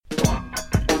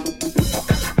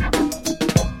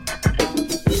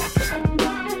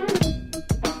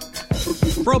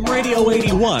From Radio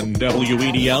 81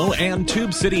 WEDO and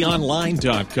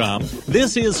TubeCityOnline.com,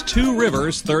 this is Two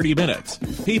Rivers 30 Minutes.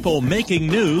 People making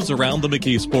news around the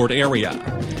McKeesport area.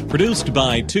 Produced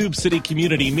by Tube City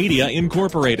Community Media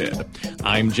Incorporated.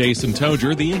 I'm Jason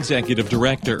Toger, the Executive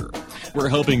Director. We're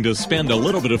hoping to spend a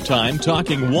little bit of time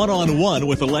talking one-on-one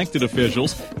with elected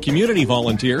officials, community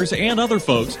volunteers, and other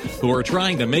folks who are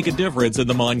trying to make a difference in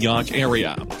the Mon-Yough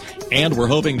area. And we're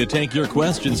hoping to take your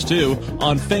questions, too,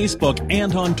 on Facebook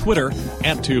and on Twitter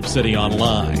at Tube City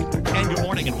Online. And good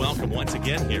morning and welcome once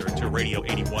again here to Radio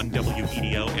 81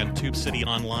 WEDO and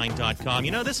TubeCityOnline.com.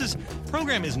 You know,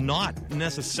 program is not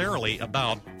necessarily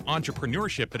about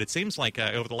entrepreneurship, but it seems like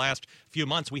over the last few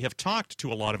months we have talked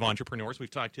to a lot of entrepreneurs. We've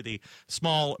talked to the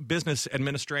Small Business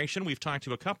Administration. We've talked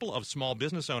to a couple of small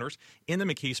business owners in the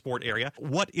McKeesport area.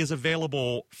 What is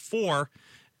available for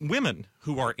women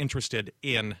who are interested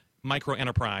in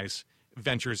micro-enterprise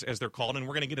ventures, as they're called, and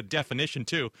we're going to get a definition,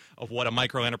 too, of what a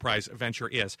micro-enterprise venture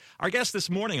is. Our guests this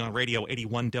morning on Radio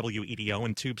 81 WEDO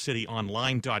and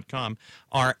TubeCityOnline.com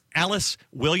are Alice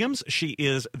Williams. She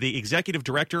is the Executive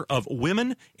Director of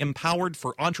Women Empowered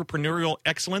for Entrepreneurial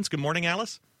Excellence. Good morning,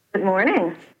 Alice. Good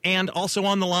morning. And also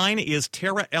on the line is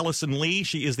Tara Ellison-Lee.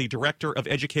 She is the Director of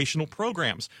Educational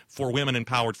Programs for Women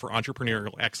Empowered for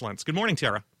Entrepreneurial Excellence. Good morning,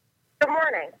 Tara. Good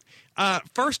morning.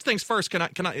 First things first. Can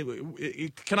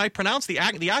I pronounce the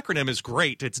acronym? Is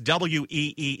great. It's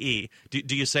WEEE.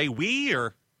 Do you say we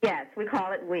or? Yes, we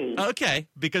call it we. Okay,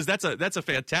 because that's a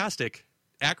fantastic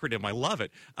acronym. I love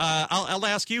it. I'll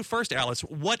ask you first, Alice.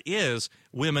 What is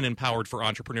Women Empowered for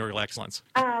Entrepreneurial Excellence?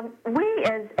 We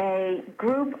is a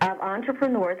group of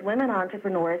entrepreneurs, women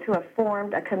entrepreneurs, who have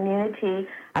formed a community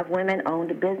of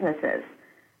women-owned businesses.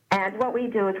 And what we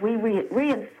do is we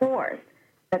reinforce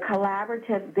the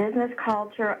collaborative business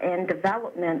culture and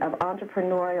development of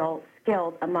entrepreneurial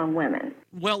skills among women.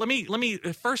 Well, let me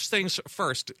first things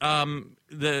first.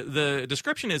 The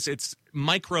description is it's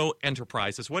micro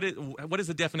enterprises. What is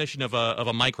the definition of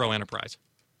a micro enterprise?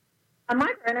 A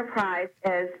micro enterprise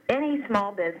is any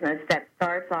small business that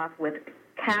starts off with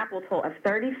capital of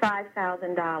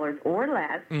 $35,000 or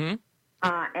less, and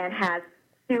has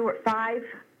 5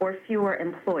 or fewer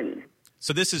employees.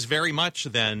 So this is very much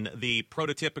then the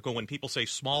prototypical, when people say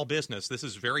small business, this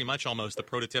is very much almost the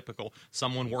prototypical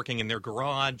someone working in their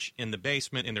garage, in the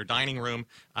basement, in their dining room,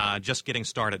 just getting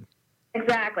started.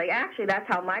 Exactly. Actually, that's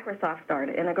how Microsoft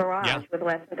started, in a garage with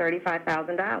less than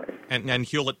 $35,000. And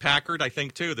Hewlett-Packard, I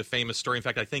think, too, the famous story. In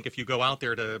fact, I think if you go out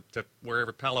there to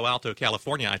wherever, Palo Alto,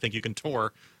 California, I think you can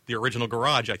tour the original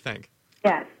garage, I think.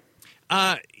 Yes.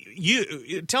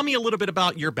 You tell me a little bit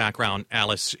about your background,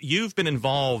 Alice. You've been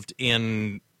involved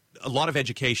in a lot of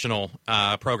educational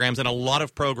programs and a lot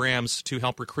of programs to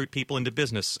help recruit people into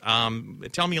business.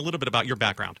 Tell me a little bit about your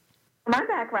background. My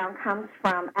background comes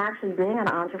from actually being an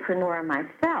entrepreneur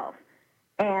myself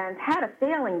and had a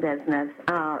failing business.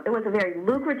 It was a very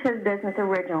lucrative business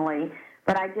originally,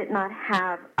 but I did not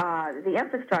have the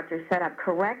infrastructure set up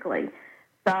correctly.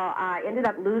 So I ended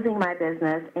up losing my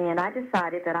business, and I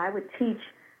decided that I would teach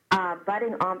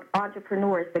budding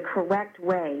entrepreneurs the correct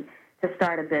way to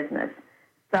start a business.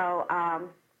 So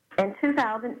in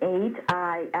 2008,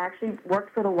 I actually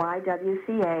worked for the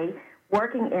YWCA,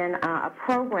 working in a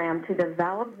program to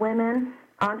develop women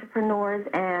entrepreneurs,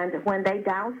 and when they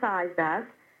downsized us,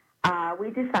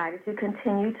 we decided to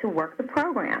continue to work the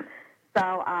program.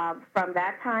 So from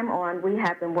that time on, we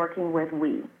have been working with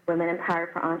Women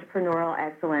Empowered for Entrepreneurial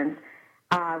Excellence,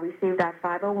 received our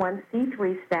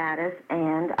 501c3 status,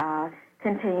 and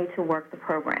continue to work the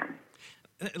program.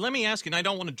 Let me ask you, and I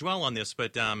don't want to dwell on this,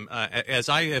 but as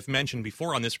I have mentioned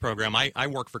before on this program, I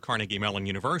work for Carnegie Mellon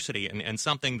University, and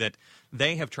something that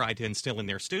they have tried to instill in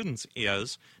their students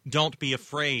is don't be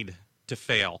afraid to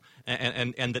fail,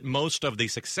 and that most of the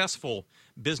successful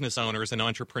business owners and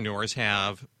entrepreneurs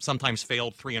have sometimes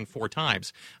failed 3 and 4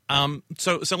 times.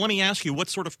 So let me ask you, what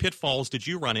sort of pitfalls did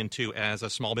you run into as a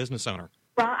small business owner?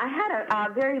 Well, I had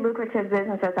a very lucrative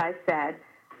business, as I said,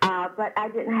 but I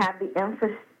didn't have the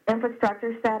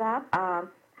infrastructure set up. I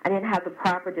didn't have the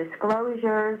proper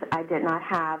disclosures. I did not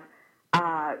have,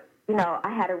 I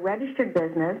had a registered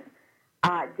business,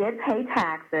 did pay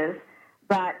taxes,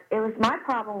 but my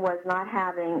problem was not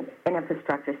having an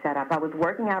infrastructure set up. I was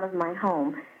working out of my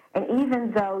home, and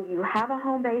even though you have a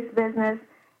home-based business,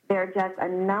 there are just a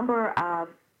number of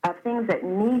things that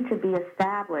need to be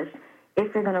established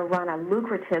if you're going to run a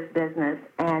lucrative business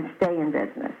and stay in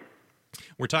business.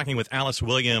 We're talking with Alice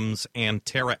Williams and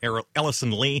Tara Ellison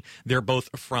Lee. They're both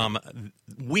from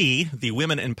WE, the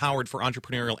Women Empowered for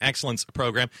Entrepreneurial Excellence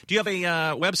program. Do you have a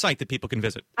website that people can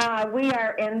visit? We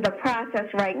are in the process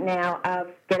right now of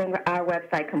getting our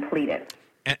website completed.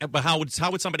 But how would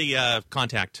somebody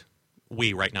contact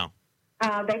WE right now?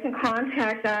 They can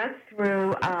contact us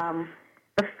through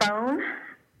the phone,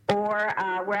 or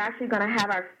we're actually going to have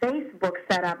our Facebook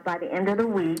set up by the end of the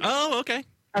week. Oh, okay.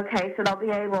 Okay, so they'll be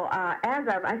able, as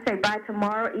of, I say by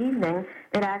tomorrow evening,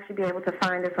 they'd actually be able to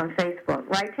find us on Facebook.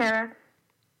 Right, Tara?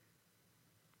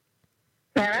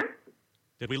 Tara?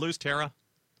 Did we lose Tara?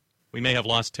 We may have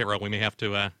lost Tara. We may have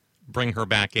to bring her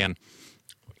back in.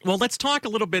 Well, let's talk a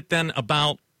little bit then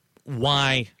about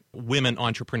why women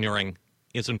entrepreneuring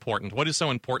is important. What is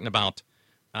so important about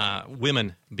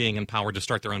women being empowered to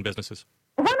start their own businesses?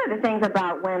 One of the things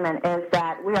about women is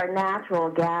that we are natural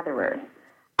gatherers.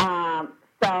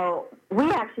 So we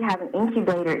actually have an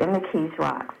incubator in the Keys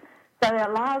Rocks. So it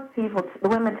allows the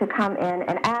women to come in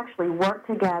and actually work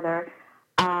together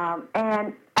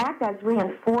and act as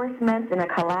reinforcements in a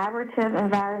collaborative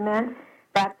environment.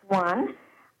 That's one.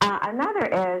 Another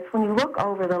is when you look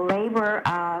over the labor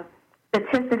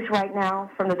statistics right now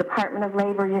from the Department of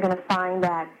Labor, you're going to find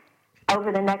that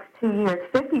over the next 2 years,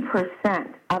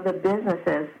 50% of the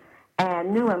businesses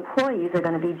and new employees are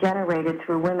going to be generated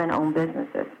through women-owned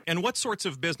businesses. And what sorts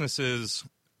of businesses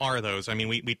are those? I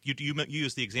mean, you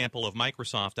use the example of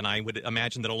Microsoft, and I would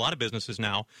imagine that a lot of businesses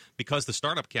now, because the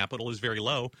startup capital is very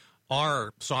low,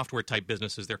 are software-type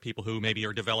businesses. They're people who maybe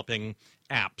are developing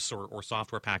apps or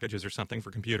software packages or something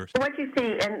for computers. What you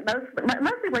see, and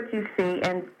mostly what you see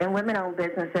in women-owned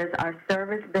businesses are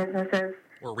service businesses.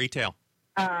 Or retail.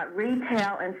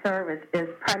 Retail and service is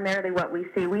primarily what we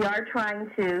see. We are trying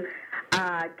to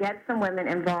get some women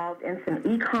involved in some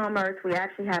e-commerce. We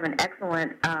actually have an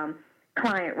excellent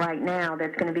client right now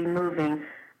that's going to be moving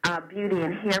beauty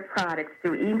and hair products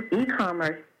through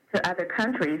e-commerce to other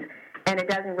countries, and it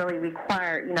doesn't really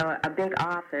require, a big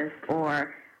office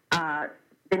or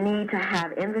the need to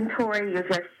have inventory. You're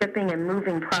just shipping and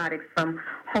moving products from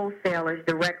wholesalers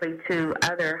directly to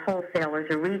other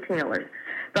wholesalers or retailers.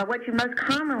 But what you most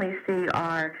commonly see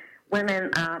are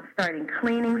women starting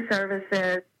cleaning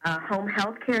services, home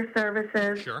health care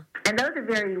services. Sure. And those are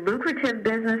very lucrative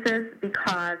businesses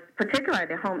because, particularly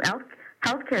the home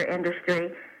health care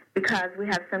industry, because we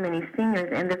have so many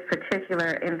seniors in this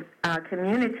particular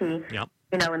community, yep.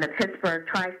 In the Pittsburgh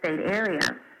tri-state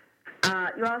area.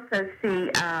 You also see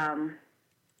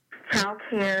child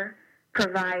care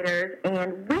providers,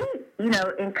 and we,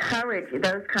 encourage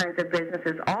those kinds of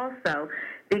businesses also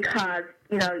because,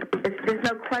 there's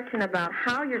no question about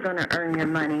how you're going to earn your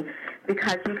money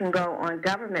because you can go on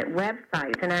government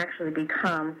websites and actually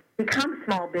become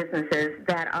small businesses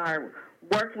that are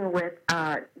working with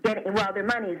their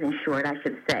money is insured, I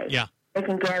should say. Yeah. They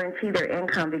can guarantee their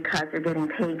income because they're getting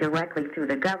paid directly through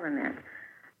the government.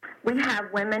 We have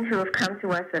women who have come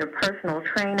to us that are personal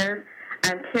trainers.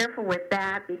 I'm careful with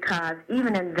that because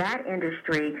even in that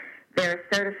industry, there are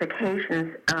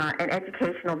certifications and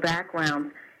educational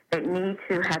backgrounds that need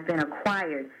to have been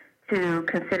acquired to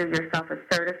consider yourself a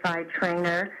certified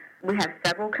trainer. We have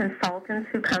several consultants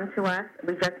who come to us.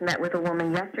 We just met with a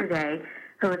woman yesterday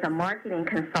who is a marketing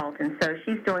consultant, so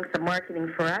she's doing some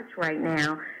marketing for us right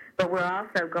now, but we're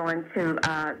also going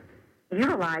to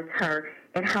utilize her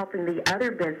in helping the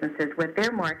other businesses with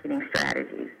their marketing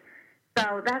strategies.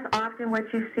 So that's often what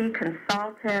you see,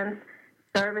 consultants,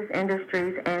 service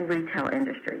industries, and retail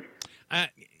industries.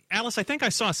 Alice, I think I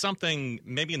saw something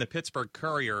maybe in the Pittsburgh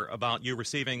Courier about you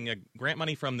receiving grant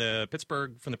money from the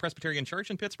Presbyterian Church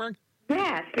in Pittsburgh?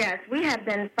 Yes. We have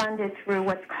been funded through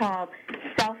what's called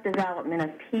self-development of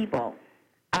people.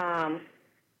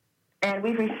 And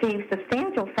we've received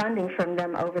substantial funding from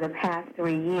them over the past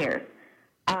 3 years.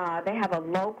 They have a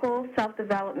local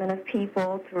self-development of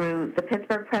people through the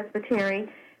Pittsburgh Presbytery.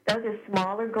 Those are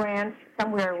smaller grants,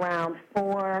 somewhere around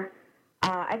 $4,000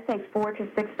 to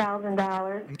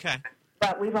 $6,000. Okay.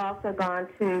 But we've also gone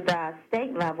to the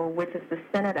state level, which is the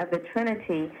Senate of the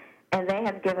Trinity, and they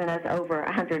have given us over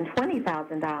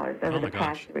 $120,000 over the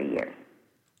past 3 years.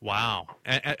 Wow.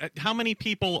 How many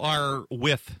people are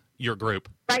with your group?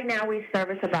 Right now we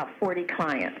service about 40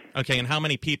 clients. Okay, and how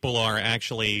many people are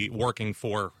actually working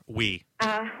for WE?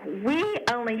 We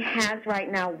only have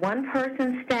right now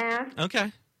one-person staff.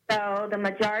 Okay. So the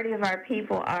majority of our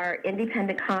people are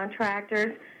independent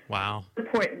contractors Wow.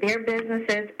 Support their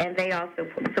businesses, and they also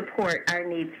support our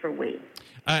needs for we.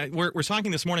 We're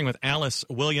talking this morning with Alice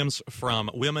Williams from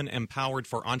Women Empowered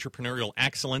for Entrepreneurial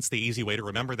Excellence. The easy way to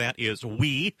remember that is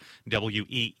WEE,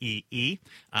 W-E-E-E.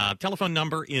 Telephone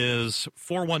number is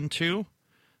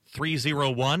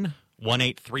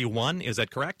 412-301-1831. Is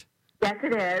that correct? Yes,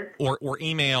 it is. Or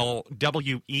email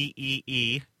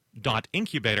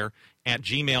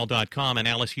weee.incubator@gmail.com. And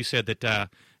Alice, you said that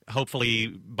hopefully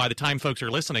by the time folks are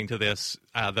listening to this,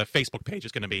 the Facebook page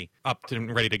is going to be up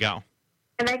and ready to go.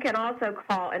 And they can also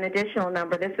call an additional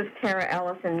number. This is Tara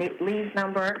Ellison Lee's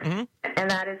number, and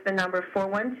that is the number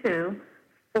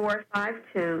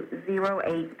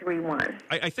 412-452-0831.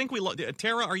 I think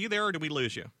Tara, are you there or did we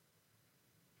lose you?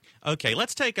 Okay,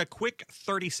 let's take a quick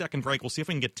 30-second break. We'll see if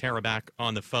we can get Tara back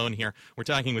on the phone here. We're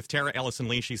talking with Tara Ellison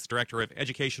Lee. She's the Director of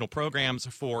Educational Programs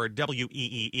for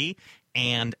WEEE,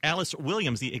 and Alice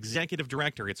Williams, the Executive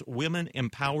Director. It's Women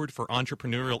Empowered for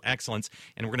Entrepreneurial Excellence,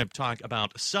 and we're going to talk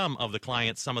about some of the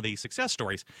clients, some of the success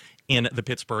stories in the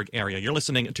Pittsburgh area. You're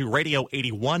listening to Radio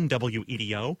 81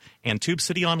 WEDO and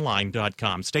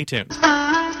TubeCityOnline.com. Stay tuned.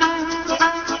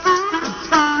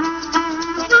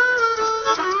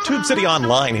 Tube City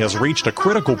Online has reached a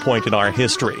critical point in our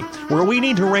history where we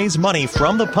need to raise money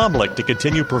from the public to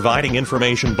continue providing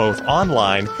information both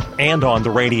online and on the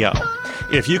radio.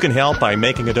 If you can help by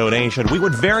making a donation, we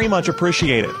would very much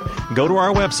appreciate it. Go to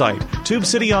our website,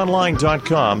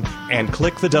 TubeCityOnline.com, and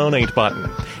click the donate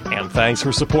button. And thanks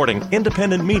for supporting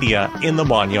independent media in the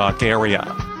Montauk area.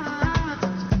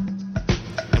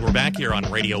 We're back here on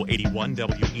Radio 81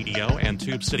 WEDO and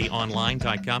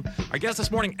TubeCityOnline.com. Our guest this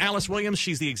morning, Alice Williams.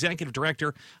 She's the Executive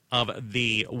Director of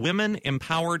the Women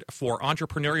Empowered for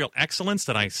Entrepreneurial Excellence.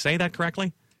 Did I say that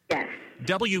correctly? Yes.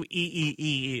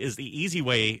 WEEE is the easy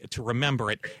way to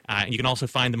remember it. You can also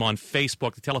find them on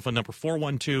Facebook. The telephone number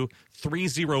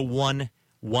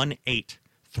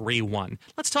 412-301-1831.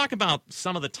 Let's talk about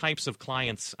some of the types of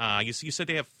clients. You said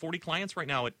they have 40 clients right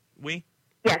now at WE?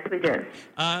 Yes, we do.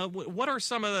 What are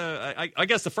some of the, I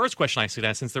guess the first question I see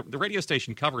that, since the radio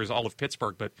station covers all of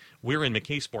Pittsburgh, but we're in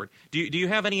McKeesport, do you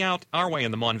have any out our way in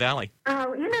the Mon Valley?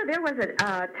 There was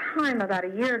a time about a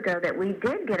year ago that we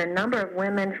did get a number of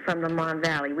women from the Mon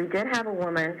Valley. We did have a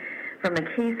woman from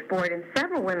McKeesport, and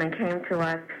several women came to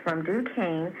us from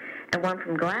Duquesne and one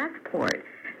from Glassport.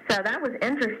 So that was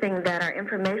interesting that our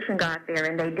information got there,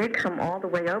 and they did come all the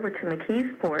way over to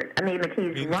McKees Rocks.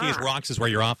 McKees Rocks is where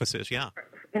your office is, yeah.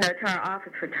 To our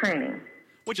office for training.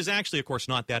 Which is actually, of course,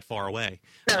 not that far away.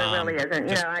 No, it really isn't.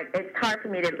 It's hard for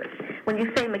me to, when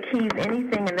you say McKees,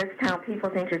 anything in this town, people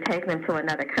think you're taking them to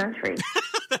another country.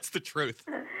 That's the truth.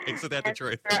 Isn't that the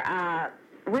truth?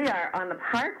 We are on the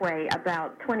Parkway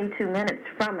about 22 minutes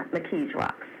from McKees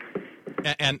Rocks.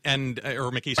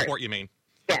 Or McKeesport, you mean?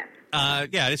 Yes.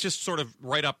 Yeah, it's just sort of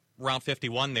right up Route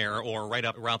 51 there, or right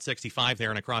up Route 65 there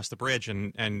and across the bridge,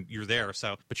 and you're there.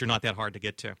 So, but you're not that hard to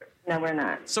get to. No, we're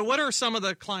not. So what are some of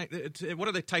the what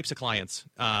are the types of clients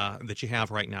that you have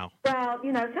right now? Well,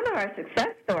 some of our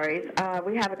success stories,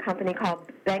 we have a company called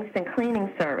Bankston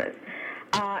Cleaning Service.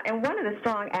 And one of the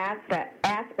strong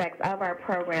aspects of our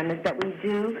program is that we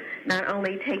do not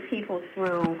only take people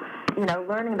through,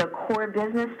 learning the core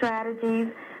business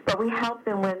strategies, but we help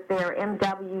them with their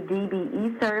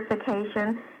MWDBE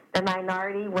certification, the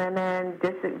Minority Women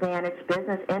Disadvantaged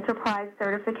Business Enterprise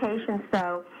certification.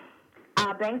 So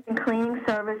Bankston Cleaning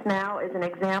Service now is an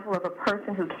example of a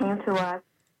person who came to us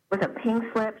with a pink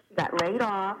slip. She got laid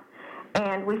off,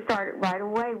 and we started right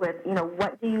away with,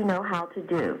 what do you know how to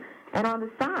do? And on the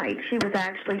side, she was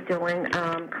actually doing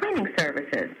cleaning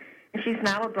services. And she's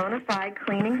now a bona fide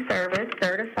cleaning service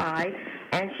certified,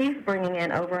 and she's bringing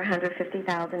in over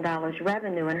 $150,000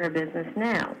 revenue in her business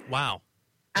now. Wow.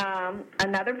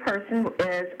 Another person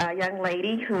is a young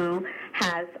lady who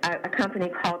has a company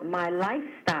called My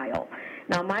Lifestyle.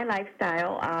 Now, My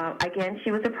Lifestyle, again,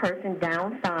 she was a person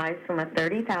downsized from a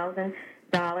 $30,000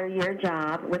 a year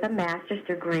job with a master's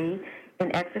degree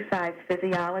in exercise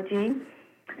physiology.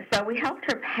 So we helped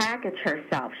her package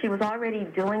herself. She was already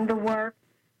doing the work,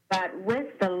 but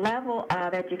with the level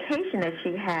of education that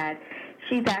she had,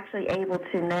 she's actually able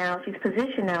to now, she's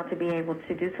positioned now to be able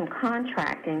to do some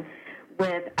contracting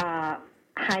with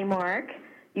Highmark,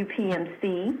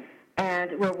 UPMC,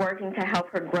 and we're working to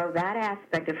help her grow that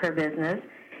aspect of her business.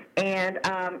 And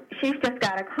she's just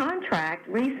got a contract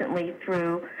recently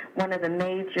through one of the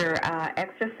major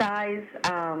exercise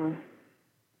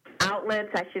outlets,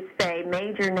 I should say,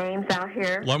 major names out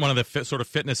here. One of the sort of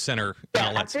fitness center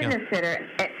outlets. A fitness center,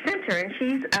 and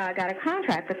she's got a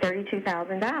contract for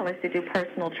 $32,000 to do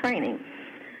personal training.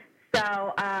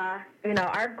 So, our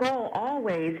goal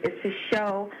always is to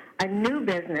show a new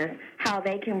business how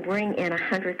they can bring in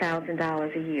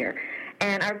 $100,000 a year.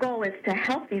 And our goal is to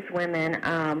help these women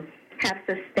have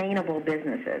sustainable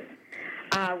businesses.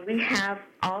 We have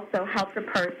also helped a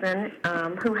person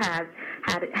who has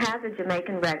a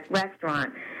Jamaican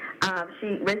restaurant.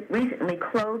 She recently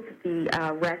closed the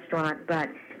restaurant, but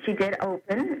she did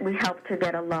open. We helped her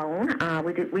get a loan.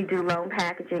 We do loan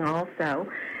packaging also.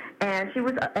 And she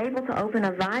was able to open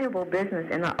a viable business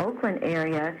in the Oakland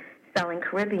area selling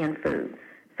Caribbean food.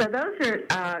 So those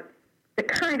are the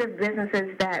kind of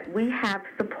businesses that we have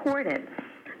supported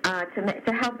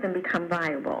to help them become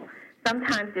viable.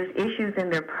 Sometimes there's issues in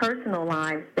their personal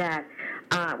lives that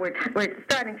we're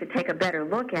starting to take a better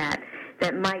look at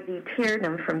that might deter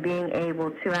them from being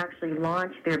able to actually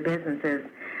launch their businesses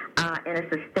in a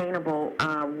sustainable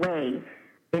way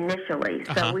initially.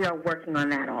 So we are working on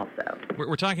that also.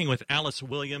 We're talking with Alice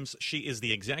Williams. She is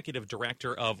the Executive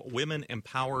Director of Women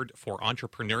Empowered for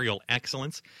Entrepreneurial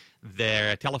Excellence.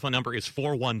 Their telephone number is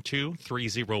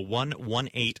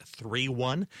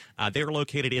 412-301-1831. They're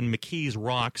located in McKees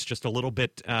Rocks, just a little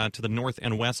bit to the north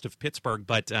and west of Pittsburgh.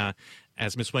 But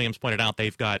as Ms. Williams pointed out,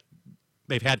 they've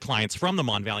had clients from the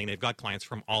Mon Valley, and they've got clients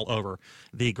from all over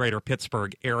the greater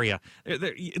Pittsburgh area.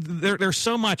 There's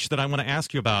so much that I want to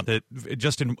ask you about that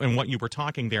just in what you were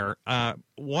talking there.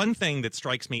 One thing that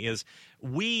strikes me is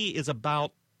WE is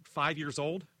about 5 years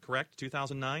old, correct?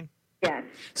 2009? Yes.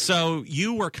 So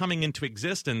you were coming into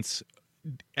existence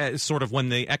as sort of when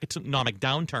the economic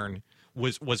downturn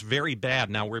was very bad.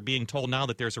 Now, we're being told now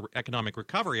that there's an economic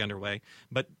recovery underway,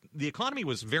 but the economy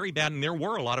was very bad, and there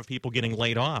were a lot of people getting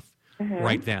laid off.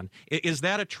 Right then. Is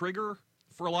that a trigger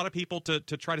for a lot of people to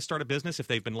try to start a business if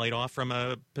they've been laid off from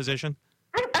a position?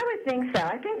 I would think so.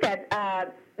 I think that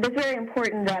it's very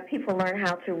important that people learn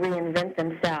how to reinvent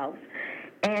themselves.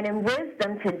 And in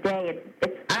wisdom today,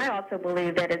 I also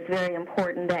believe that it's very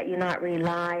important that you not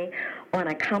rely on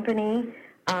a company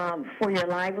for your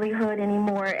livelihood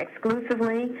anymore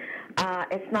exclusively.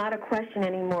 It's not a question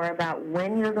anymore about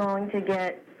when you're going to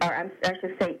get, or I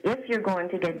should say if you're going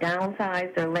to get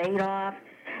downsized or laid off.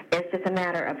 It's just a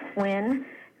matter of when.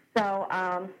 So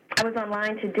I was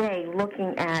online today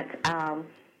looking at some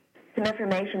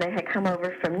information that had come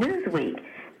over from Newsweek,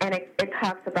 and it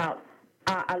talks about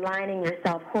aligning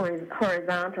yourself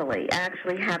horizontally,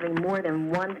 actually having more than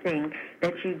one thing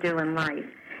that you do in life.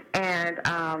 And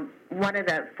one of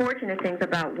the fortunate things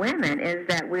about women is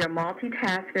that we are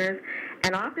multitaskers,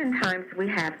 and oftentimes we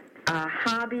have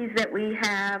hobbies that we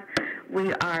have.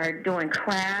 We are doing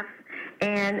crafts,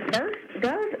 and those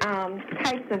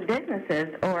types of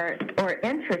businesses or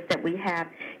interests that we have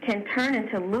can turn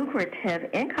into lucrative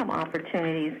income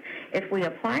opportunities if we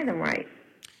apply them right.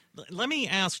 Let me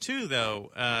ask, too,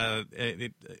 though,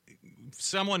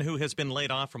 someone who has been laid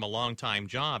off from a long-time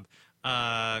job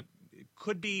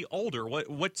could be older.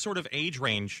 What sort of age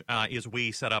range is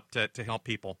WE set up to help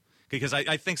people? Because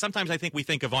I think sometimes we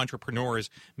think of entrepreneurs,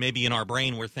 maybe in our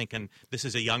brain we're thinking this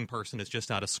is a young person that's just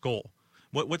out of school.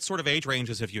 What sort of age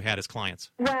ranges have you had as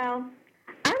clients? Well,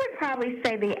 I would probably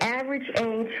say the average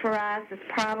age for us is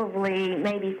probably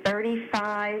maybe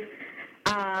 35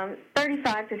 to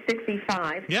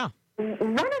 65. Yeah.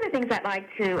 One of the things I'd like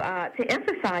to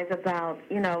emphasize about,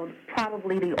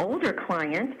 probably the older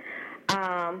client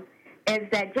is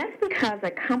that just because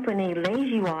a company lays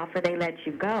you off or they let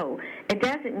you go, it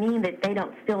doesn't mean that they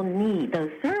don't still need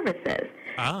those services.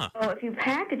 So if you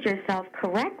package yourself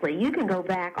correctly, you can go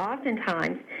back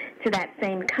oftentimes to that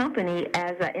same company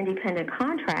as an independent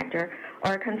contractor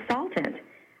or a consultant.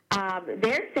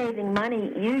 They're saving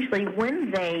money usually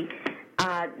when they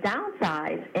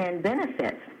downsize in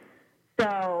benefits.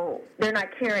 So they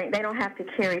don't have to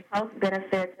carry health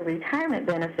benefits or retirement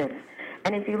benefits.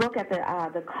 And if you look at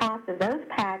the cost of those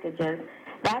packages,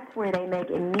 that's where they make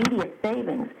immediate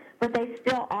savings. But they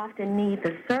still often need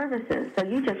the services. So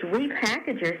you just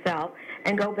repackage yourself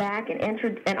and go back and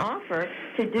offer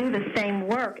to do the same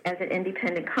work as an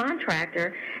independent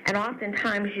contractor. And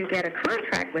oftentimes you get a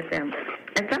contract with them.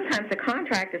 And sometimes the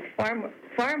contract is far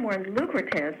more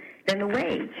lucrative than the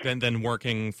wage. Than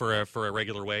working for a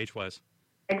regular wage was.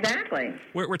 Exactly.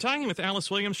 We're talking with Alice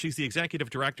Williams. She's the Executive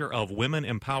Director of Women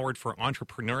Empowered for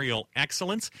Entrepreneurial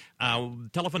Excellence.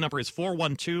 Telephone number is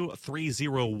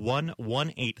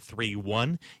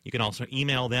 412-301-1831. You can also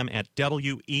email them at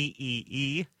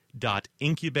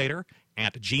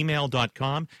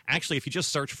weee.incubator@gmail.com. Actually, if you just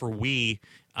search for WE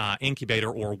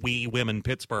Incubator or We Women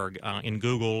Pittsburgh in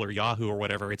Google or Yahoo or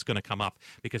whatever, it's going to come up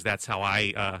because that's how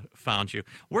I found you.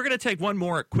 We're going to take one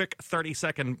more quick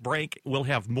 30-second break. We'll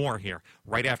have more here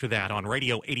right after that on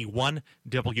Radio 81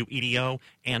 WEDO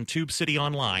and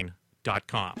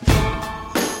TubeCityOnline.com.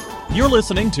 You're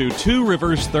listening to Two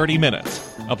Rivers 30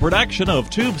 Minutes, a production of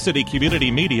Tube City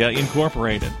Community Media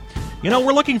Incorporated. You know,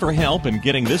 we're looking for help in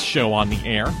getting this show on the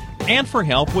air and for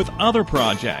help with other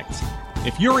projects.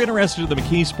 If you're interested in the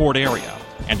McKeesport area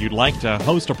and you'd like to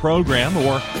host a program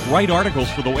or write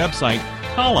articles for the website,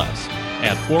 call us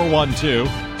at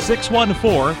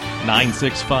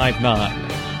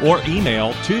 412-614-9659 or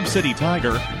email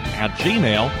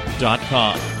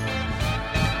tubecitytiger@gmail.com.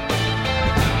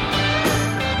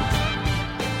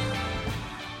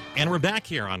 And we're back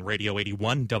here on Radio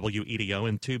 81 WEDO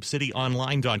and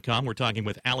TubeCityOnline.com. We're talking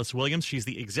with Alice Williams. She's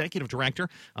the Executive Director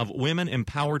of Women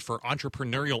Empowered for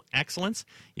Entrepreneurial Excellence.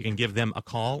 You can give them a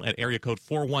call at area code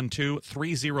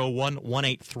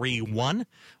 412-301-1831,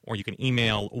 or you can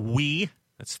email we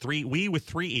with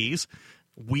three E's,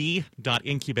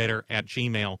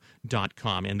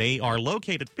 we.incubator@gmail.com. And they are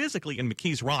located physically in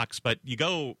McKees Rocks, but you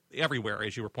go everywhere,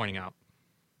 as you were pointing out.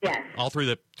 Yes. All through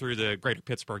the greater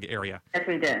Pittsburgh area. Yes,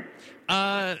 we do.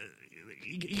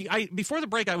 Before the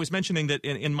break, I was mentioning that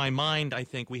in my mind, I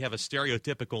think we have a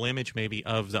stereotypical image maybe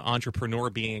of the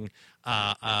entrepreneur being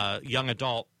a young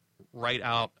adult right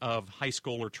out of high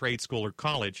school or trade school or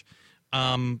college.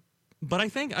 But I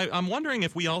think I'm wondering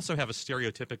if we also have a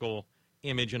stereotypical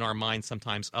image in our mind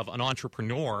sometimes of an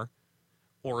entrepreneur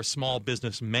or a small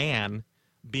business man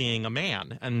being a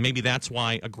man. And maybe that's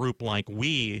why a group like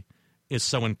we is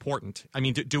so important. I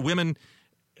mean, do women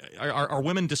are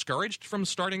women discouraged from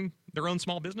starting their own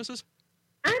small businesses?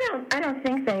 I don't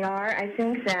think they are. I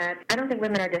don't think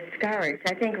women are discouraged.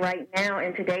 I think right now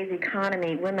in today's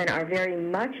economy, women are very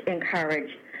much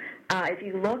encouraged. If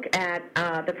you look at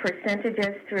the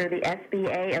percentages through the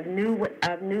SBA of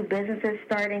new businesses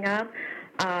starting up,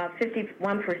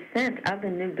 51% of the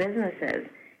new businesses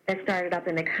that started up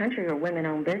in the country are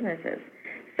women-owned businesses.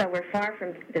 So we're far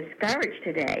from discouraged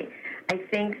today. I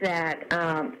think that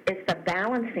it's the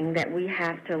balancing that we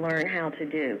have to learn how to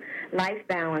do, life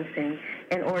balancing,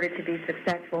 in order to be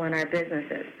successful in our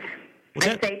businesses.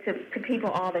 I say to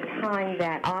people all the time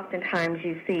that oftentimes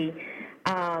you see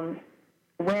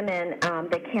women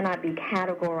that cannot be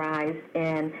categorized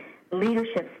in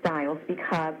leadership styles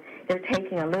because they're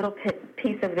taking a little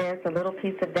piece of this, a little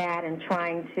piece of that, and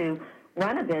trying to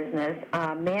run a business,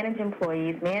 manage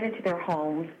employees, manage their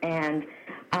homes, and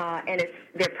it's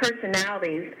their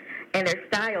personalities and their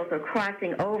styles are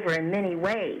crossing over in many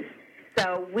ways.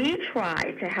 So we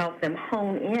try to help them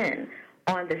hone in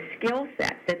on the skill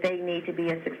sets that they need to be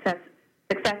a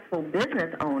successful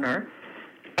business owner.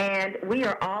 And we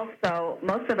are also,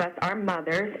 most of us are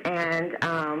mothers and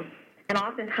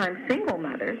oftentimes single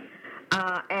mothers,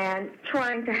 and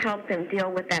trying to help them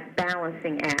deal with that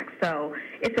balancing act. So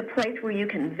it's a place where you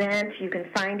can vent, you can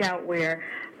find out where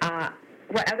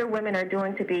what other women are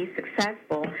doing to be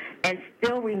successful and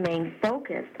still remain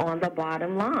focused on the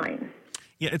bottom line.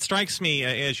 Yeah, it strikes me,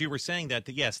 as you were saying, that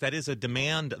yes, that is a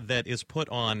demand that is put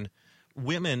on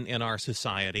women in our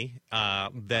society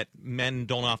that men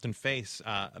don't often face.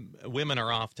 Women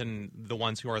are often the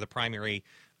ones who are the primary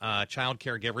child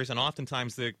caregivers, and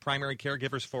oftentimes the primary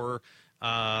caregivers for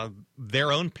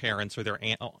their own parents or their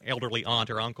elderly aunt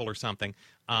or uncle or something.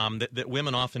 That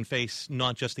women often face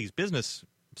not just these business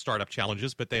startup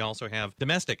challenges, but they also have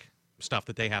domestic stuff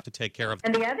that they have to take care of.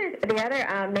 And the other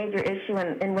major issue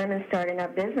in women starting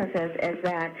up businesses is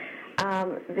that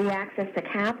the access to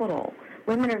capital.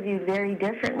 Women are viewed very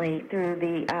differently through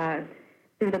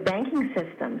the banking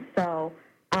system. So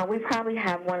we probably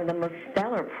have one of the most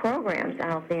stellar programs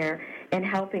out there in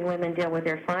helping women deal with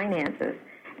their finances.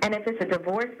 And if it's a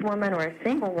divorced woman or a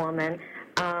single woman,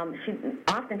 she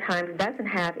oftentimes doesn't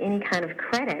have any kind of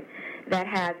credit that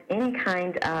has any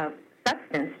kind of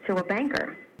substance to a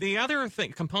banker. The other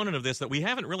component of this that we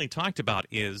haven't really talked about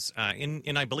is,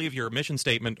 in I believe, your mission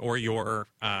statement or your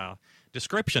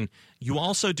description, you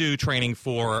also do training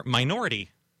for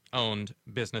minority-owned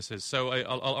businesses. So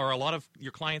are a lot of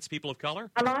your clients people of color?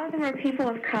 A lot of them are people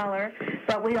of color,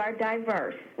 but we are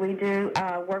diverse. We do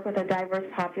work with a diverse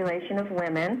population of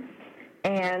women.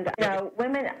 And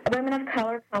women of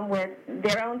color come with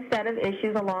their own set of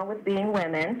issues along with being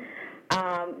women.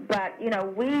 But,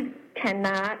 we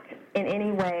cannot in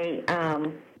any way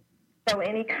show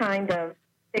any kind of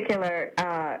particular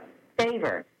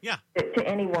favor to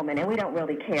any woman, and we don't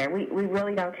really care. We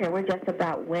really don't care. We're just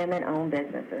about women-owned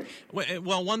businesses.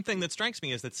 Well, one thing that strikes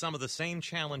me is that some of the same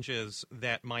challenges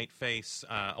that might face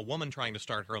a woman trying to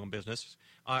start her own business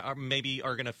are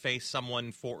going to face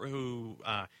someone who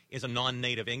is a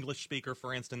non-native English speaker,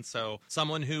 for instance. So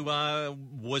someone who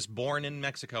was born in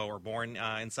Mexico or born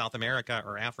in South America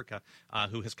or Africa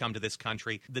who has come to this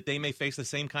country, that they may face the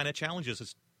same kind of challenges in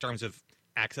terms of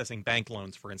accessing bank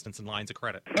loans, for instance, and lines of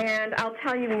credit. And I'll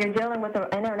tell you, when you're dealing with an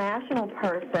international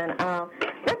person,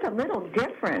 what's a little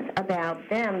different about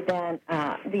them than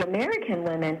the American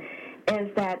women is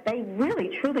that they really,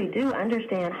 truly do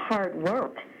understand hard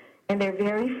work, and they're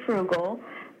very frugal,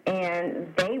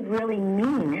 and they really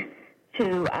mean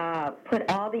to put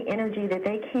all the energy that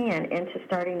they can into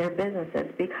starting their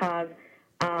businesses, because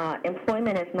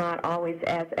employment is not always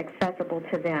as accessible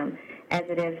to them as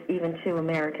it is even to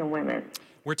American women.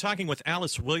 We're talking with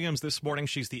Alice Williams this morning.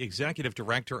 She's the Executive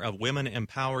Director of Women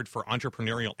Empowered for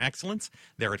Entrepreneurial Excellence.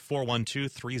 They're at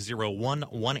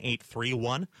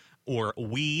 412-301-1831 or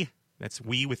that's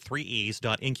we with 3 E's,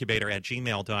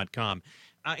 .incubator@gmail.com.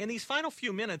 In these final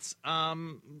few minutes,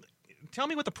 tell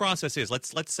me what the process is.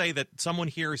 Let's say that someone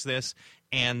hears this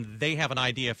and they have an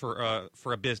idea for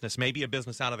a business, maybe a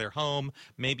business out of their home,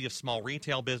 maybe a small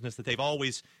retail business that they've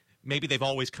always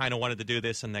kind of wanted to do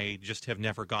this and they just have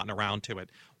never gotten around to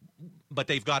it. But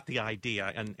they've got the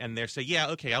idea and they say, yeah,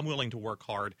 okay, I'm willing to work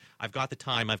hard. I've got the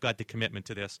time. I've got the commitment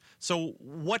to this. So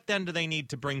what then do they need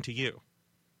to bring to you?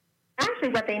 Actually,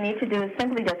 what they need to do is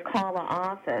simply just call the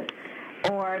office,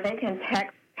 or they can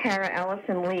text Tara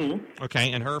Ellison Lee.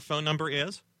 Okay, and her phone number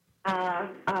is?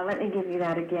 Let me give you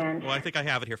that again. Well, I think I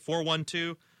have it here.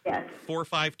 412 Yes.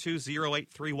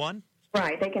 452-0831.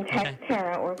 Right. They can text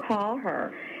Tara or call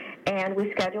her, and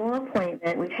we schedule an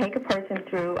appointment. We take a person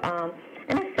through an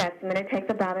assessment. It takes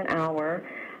about an hour.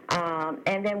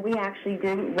 And then we actually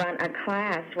do run a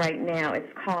class right now.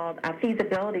 It's called a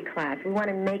feasibility class. We want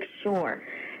to make sure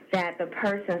that the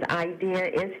person's idea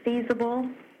is feasible.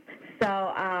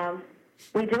 So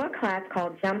we do a class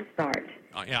called Jumpstart.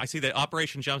 Yeah, I see the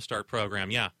Operation Jumpstart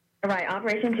program, yeah. Right,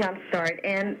 Operation Jumpstart.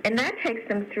 And that takes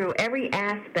them through every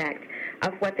aspect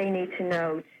of what they need to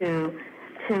know to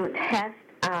test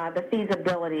the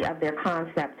feasibility of their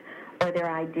concept or their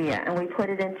idea. And we put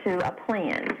it into a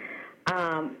plan.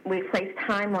 We place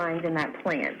timelines in that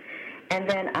plan. And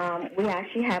then we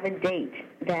actually have a date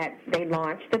that they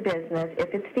launch the business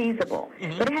if it's feasible.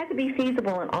 Mm-hmm. But it has to be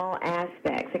feasible in all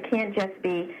aspects. It can't just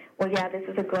be, well, yeah, this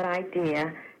is a good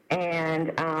idea. And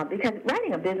because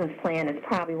writing a business plan is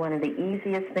probably one of the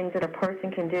easiest things that a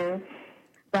person can do.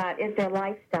 But is their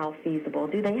lifestyle feasible?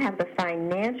 Do they have the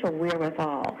financial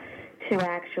wherewithal to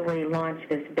actually launch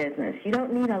this business? You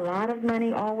don't need a lot of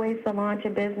money always to launch a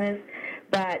business,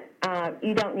 but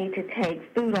you don't need to take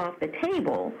food off the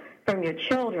table from your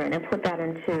children and put that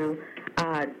into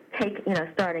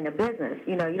starting a business.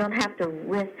 You don't have to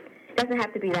risk. It doesn't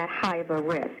have to be that high of a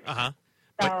risk. Uh-huh.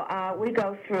 So we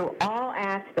go through all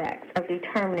aspects of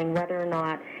determining whether or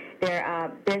not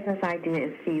their business idea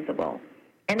is feasible,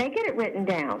 and they get it written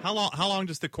down. How long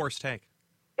does the course take?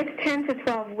 It's 10 to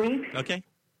 12 weeks. Okay.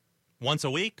 Once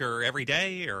a week or every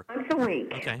day or? Once a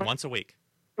week. Okay, once a week.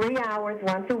 3 hours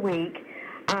once a week.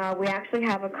 We actually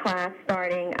have a class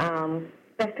starting.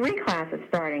 There's 3 classes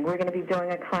starting. We're going to be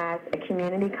doing a class at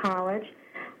community college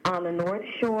on the North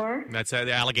Shore. That's at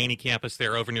the Allegheny campus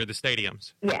there over near the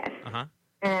stadiums. Yes. Uh-huh.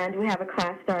 And we have a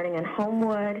class starting in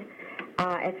Homewood,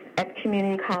 at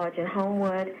community college in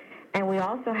Homewood. And we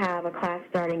also have a class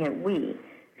starting at WE.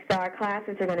 So our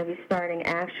classes are going to be starting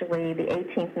actually the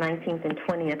 18th, 19th, and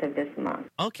 20th of this month.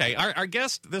 Okay. Our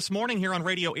guest this morning here on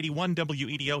Radio 81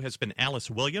 WEDO has been Alice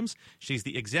Williams. She's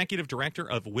the Executive Director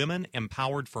of Women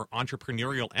Empowered for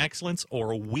Entrepreneurial Excellence,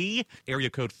 or WE, area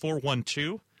code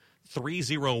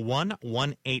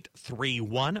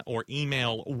 412-301-1831, or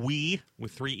email WE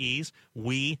with 3 E's,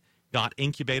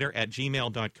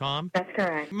 we.incubator@gmail.com. That's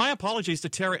correct. My apologies to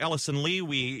Tara Ellison Lee.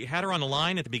 We had her on the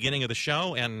line at the beginning of the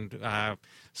show, and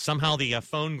somehow the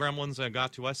phone gremlins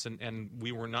got to us, and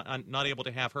we were not able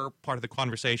to have her part of the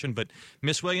conversation. But,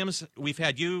 Miss Williams, we've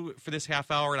had you for this half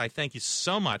hour, and I thank you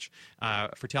so much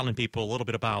for telling people a little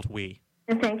bit about WE.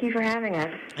 And thank you for having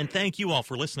us. And thank you all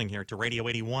for listening here to Radio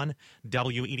 81,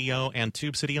 WEDO, and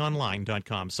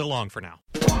TubeCityOnline.com. So long for now.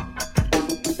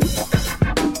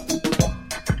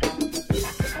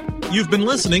 You've been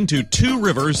listening to Two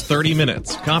Rivers 30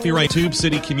 Minutes, copyright Tube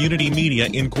City Community Media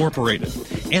Incorporated,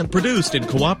 and produced in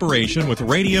cooperation with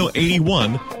Radio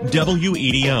 81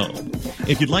 WEDO.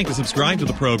 If you'd like to subscribe to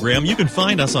the program, you can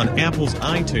find us on Apple's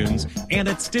iTunes and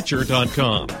at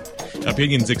Stitcher.com.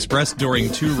 Opinions expressed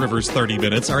during Two Rivers 30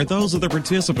 Minutes are those of the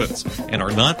participants and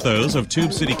are not those of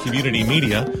Tube City Community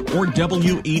Media or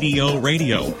WEDO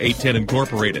Radio, 810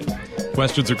 Incorporated.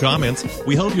 Questions or comments,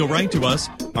 we hope you'll write to us.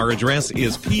 Our address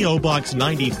is P.O. Box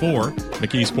 94,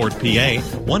 McKeesport, PA,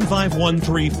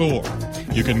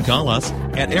 15134. You can call us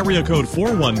at area code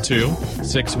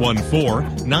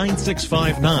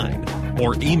 412-614-9659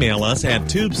 or email us at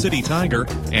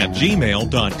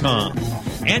tubecitytiger@gmail.com.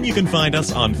 And you can find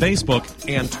us on Facebook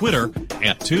and Twitter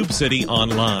at Tube City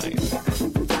Online.